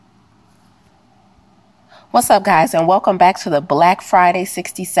What's up, guys, and welcome back to the Black Friday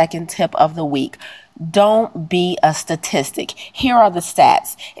 60-second tip of the week. Don't be a statistic. Here are the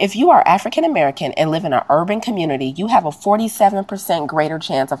stats. If you are African American and live in an urban community, you have a 47% greater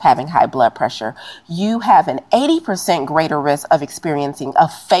chance of having high blood pressure. You have an 80% greater risk of experiencing a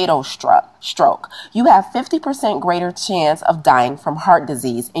fatal stroke. You have 50% greater chance of dying from heart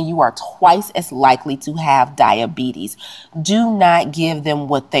disease, and you are twice as likely to have diabetes. Do not give them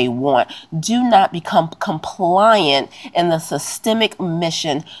what they want. Do not become compliant in the systemic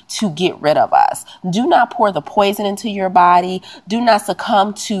mission to get rid of us. Do not pour the poison into your body. Do not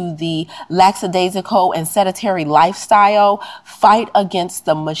succumb to the lackadaisical and sedentary lifestyle. Fight against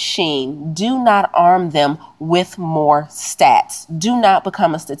the machine. Do not arm them with more stats. Do not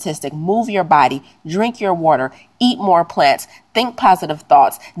become a statistic. Move your body, drink your water, eat more plants, think positive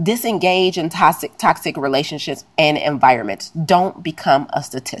thoughts, disengage in toxic relationships and environments. Don't become a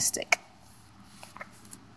statistic.